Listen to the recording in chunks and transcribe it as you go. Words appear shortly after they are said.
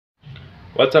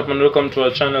What's up and welcome to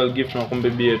our channel Gift na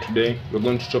FBA. Today we're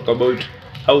going to talk about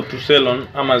how to sell on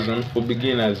Amazon for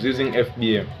beginners using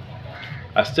FBA.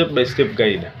 A step-by-step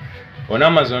guide on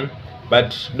Amazon,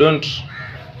 but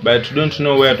don't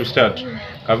know where to start.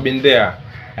 I've been there.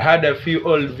 I had a few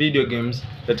old video games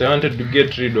that I wanted to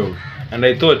get rid of, and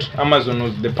I thought Amazon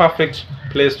was the perfect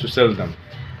place to sell them.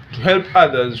 To help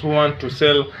others who want to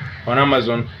sell on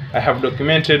Amazon, I have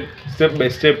documented step by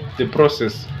step the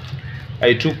process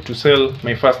I took to sell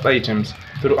my first items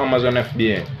through Amazon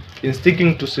FBA. In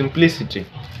sticking to simplicity,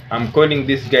 I'm calling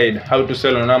this guide How to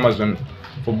Sell on Amazon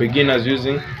for Beginners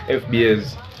using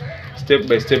FBA's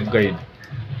step-by-step guide.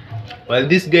 While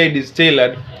this guide is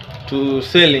tailored to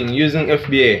selling using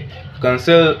FBA, you can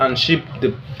sell and ship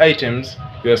the items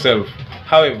yourself.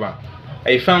 However,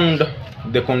 I found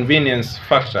the convenience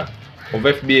factor of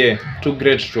FBA too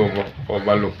great to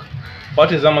overlook.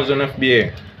 What is Amazon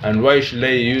FBA and why should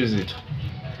I use it?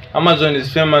 Amazon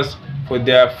is famous for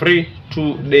their free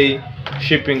 2-day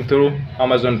shipping through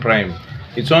Amazon Prime.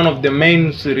 It's one of the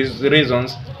main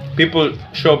reasons people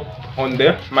shop on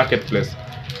the marketplace.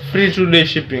 Free 2-day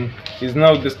shipping is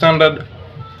now the standard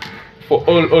for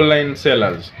all online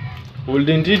sellers.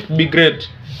 Wouldn't it be great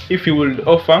if you would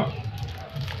offer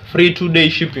free 2-day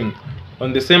shipping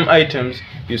on the same items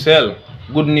you sell?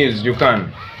 Good news, you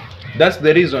can. That's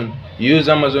the reason you use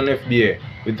Amazon FBA.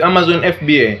 With Amazon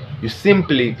FBA, you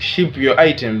simply ship your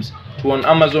items to an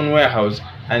Amazon warehouse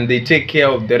and they take care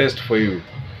of the rest for you.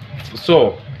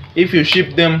 So, if you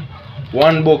ship them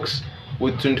one box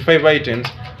with 25 items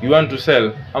you want to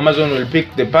sell, Amazon will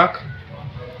pick the pack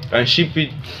and ship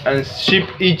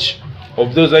each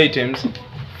of those items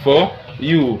for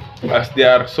you as they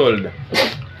are sold.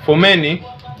 For many,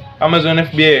 Amazon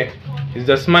FBA is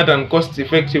the smart and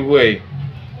cost-effective way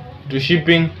to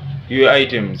shipping your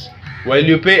items. While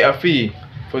you pay a fee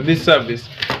for this service,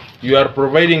 you are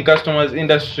providing customers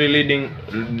industry-leading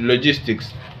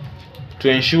logistics to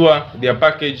ensure their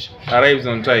package arrives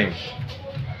on time.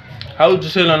 How to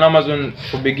sell on Amazon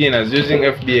for beginners using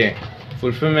FBA,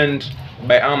 fulfillment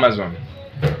by Amazon.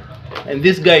 In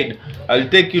this guide, I'll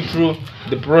take you through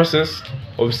the process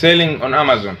of selling on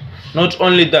Amazon. Not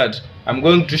only that, I'm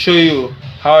going to show you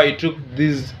how I took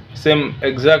these same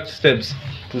exact steps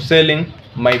to selling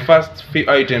my first few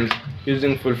items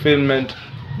using fulfillment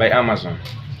by Amazon.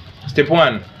 Step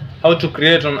 1. How to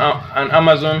create an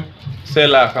Amazon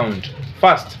seller account.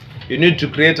 First, you need to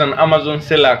create an Amazon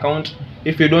seller account.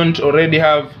 If you don't already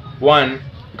have one,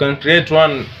 you can create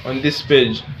one on this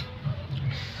page.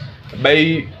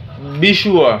 Be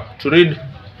sure to read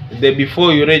the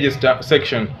before you register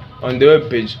section on the web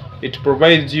page. It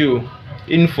provides you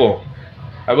info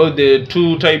about the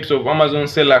two types of Amazon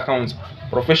seller accounts,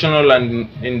 professional and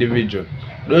individual.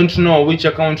 Don't know which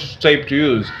account type to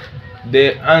use?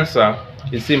 The answer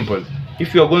is simple.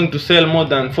 If you are going to sell more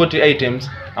than 40 items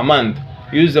a month,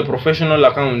 use a professional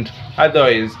account.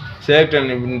 Otherwise, select an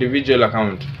individual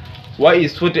account. Why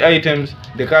is 40 items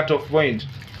the cutoff point?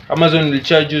 Amazon will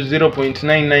charge you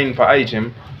 0.99 per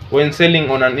item when selling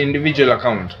on an individual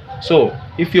account. So,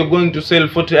 if you're going to sell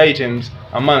 40 items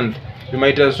a month, you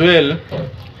might as well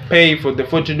pay for the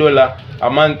 $40 a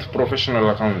month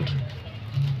professional account.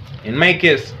 In my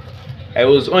case, I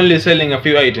was only selling a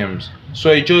few items,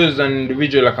 so I chose an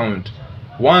individual account.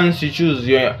 Once you choose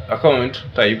your account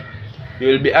type, you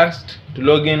will be asked to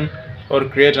log in or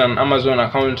create an Amazon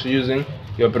account using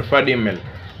your preferred email.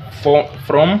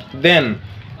 From then,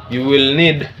 you will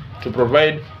need to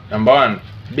provide number 1,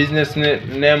 business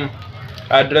name,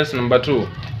 address. Number 2,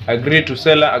 agree to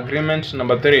seller agreement.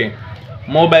 Number 3,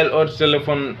 mobile or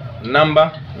telephone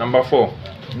number. Number 4,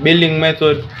 billing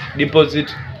method,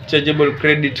 deposit, chargeable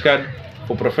credit card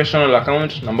for professional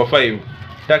account. Number 5,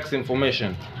 tax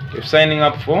information if signing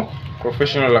up for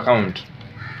professional account.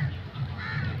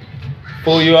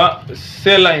 For your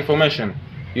seller information,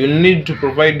 you'll need to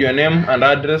provide your name and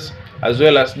address as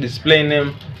well as display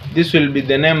name. This will be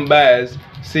the name buyers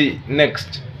see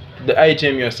next to the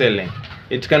item you're selling.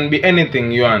 It can be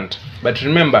anything you want, but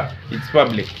remember, it's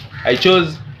public. I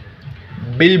chose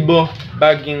Bilbo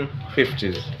Bagging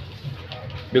 50s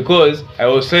because I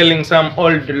was selling some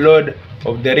old Lord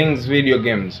of the Rings video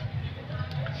games.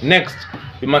 Next,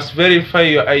 you must verify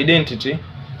your identity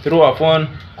through a phone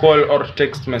call or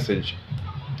text message.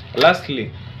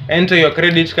 Lastly, enter your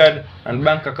credit card and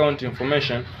bank account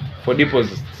information for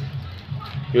deposits.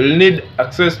 You'll need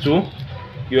access to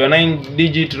your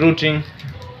 9-digit routing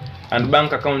and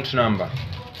bank account number.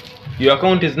 Your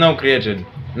account is now created.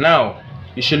 Now,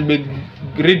 you should be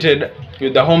greeted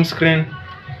with the home screen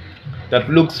that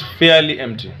looks fairly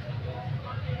empty.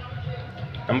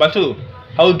 Number 2,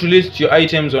 How to list your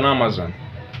items on Amazon.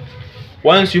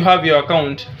 Once you have your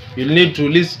account, you'll need to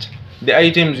list the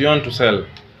items you want to sell.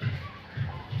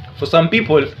 For some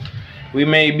people, we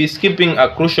may be skipping a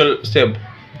crucial step,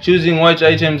 choosing which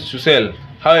items to sell.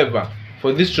 However,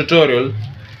 for this tutorial,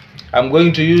 I'm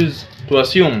going to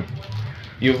assume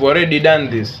you've already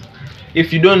done this.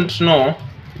 If you don't know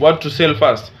what to sell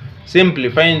first,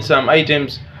 simply find some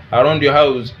items around your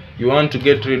house you want to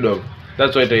get rid of.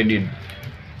 That's what I did.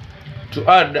 To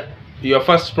add your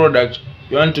first product,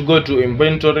 you want to go to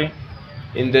inventory.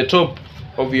 In the top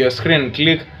of your screen,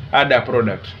 click add a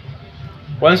product.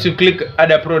 Once you click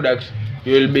add a product,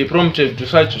 you will be prompted to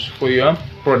search for your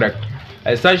product.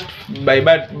 I searched by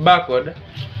barcode.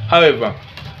 However,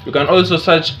 you can also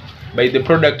search by the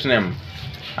product name,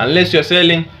 unless you're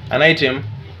selling an item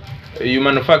you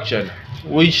manufactured,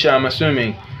 which I'm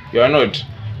assuming you are not.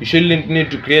 You shouldn't need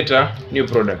to create a new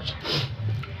product.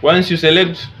 Once you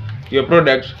select your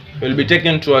product, you will be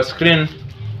taken to a screen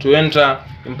to enter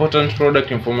important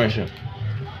product information.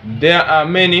 There are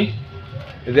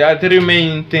three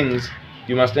main things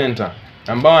you must enter.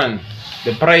 Number 1,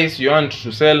 the price you want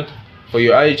to sell for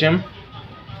your item.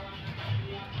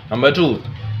 Number 2,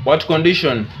 what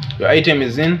condition your item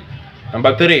is in.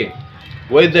 Number 3,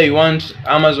 whether you want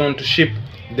Amazon to ship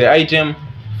the item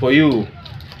for you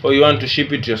or you want to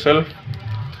ship it yourself.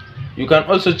 You can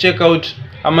also check out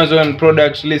Amazon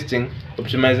product listing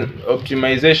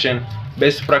optimization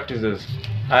best practices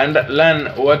and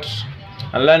learn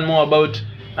more about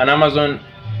an Amazon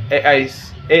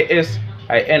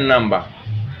ASIN number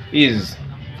is.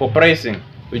 For pricing,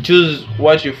 we choose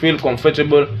what you feel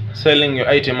comfortable selling your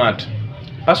item at.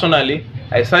 Personally,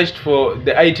 I searched for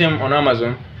the item on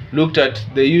Amazon, looked at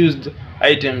the used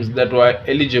items that were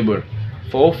eligible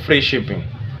for free shipping,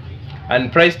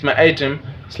 and priced my item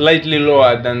slightly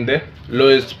lower than the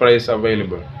lowest price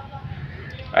available.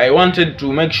 I wanted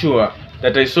to make sure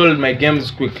that I sold my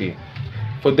games quickly.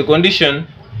 For the condition,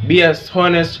 be as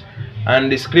honest and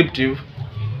descriptive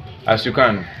as you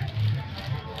can.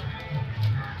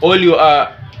 All you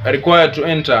are required to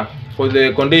enter for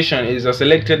the condition is a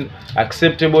selected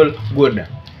acceptable good,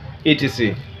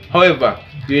 etc. However,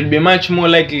 you will be much more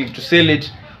likely to sell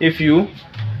it if you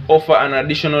offer an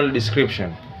additional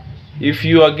description. If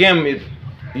your game is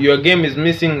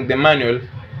missing the manual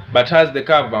but has the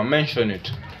cover, mention it.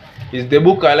 Is the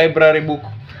book a library book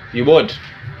you bought?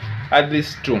 Add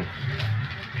this too.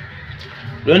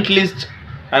 Don't list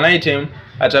an item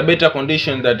at a better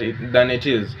condition than it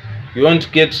is. You won't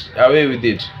get away with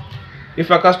it. If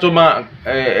a customer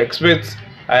expects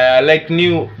like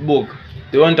new book,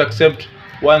 they won't accept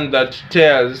one that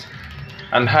tears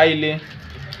and highlighting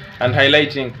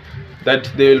that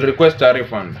they will request a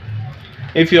refund.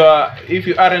 If you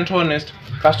aren't honest,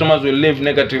 customers will leave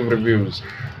negative reviews,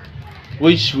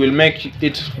 which will make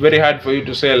it very hard for you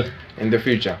to sell in the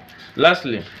future.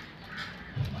 Lastly,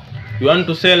 you want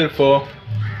to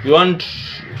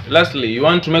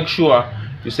make sure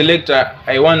you select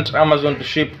I want Amazon to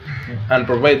ship and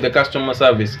provide the customer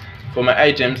service for my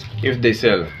items if they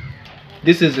sell.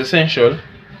 This is essential.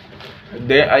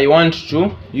 I want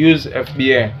to use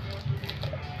FBA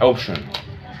option.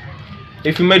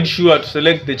 If you made sure to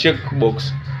select the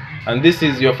checkbox and this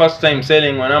is your first time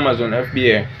selling on Amazon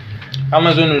FBA,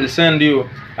 Amazon will send you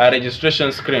a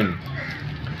registration screen.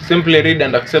 Simply read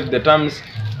and accept the terms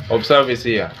of service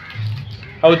here.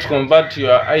 How to convert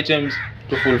your items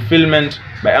to fulfillment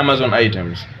by Amazon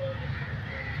items.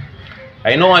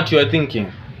 I know what you are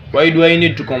thinking. Why do I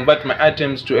need to convert my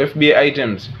items to FBA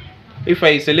items? If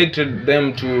I selected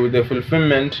them to the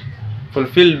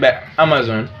fulfilled by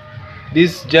Amazon,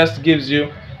 this just gives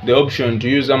you the option to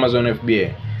use Amazon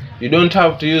FBA. You don't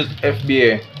have to use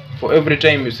FBA for every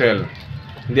time you sell.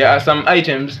 There are some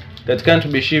items that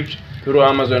can't be shipped through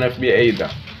Amazon FBA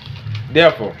either.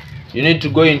 Therefore, you need to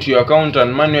go into your account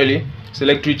and manually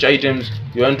select which items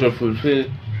you want to fulfill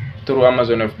through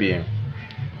Amazon FBA.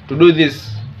 To do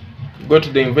this, go to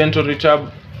the inventory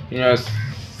tab in your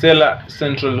Seller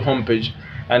Central homepage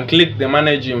and click the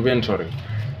Manage Inventory.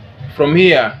 From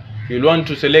here, you'll want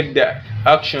to select the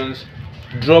actions,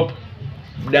 drop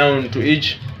down to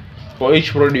for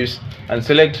each produce and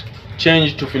select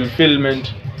Change to Fulfilled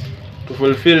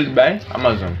by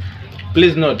Amazon.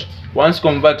 Please note, once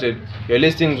converted, your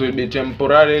listings will be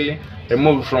temporarily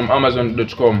removed from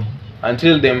Amazon.com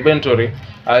until the inventory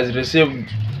has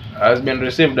been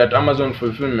received at Amazon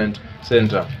Fulfillment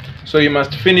Center. So you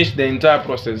must finish the entire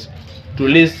process to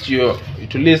list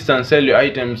and sell your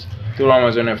items through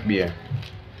Amazon FBA.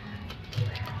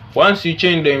 Once you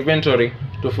change the inventory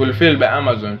to Fulfilled by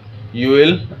Amazon, you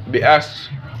will be asked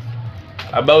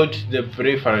about the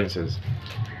preferences.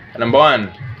 Number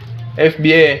 1,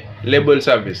 FBA label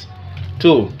service.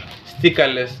 2,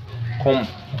 stickerless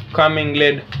coming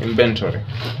led inventory.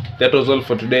 That was all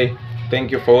for today.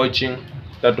 Thank you for watching.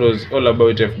 That was all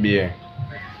about FBA.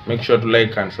 Make sure to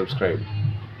like and subscribe.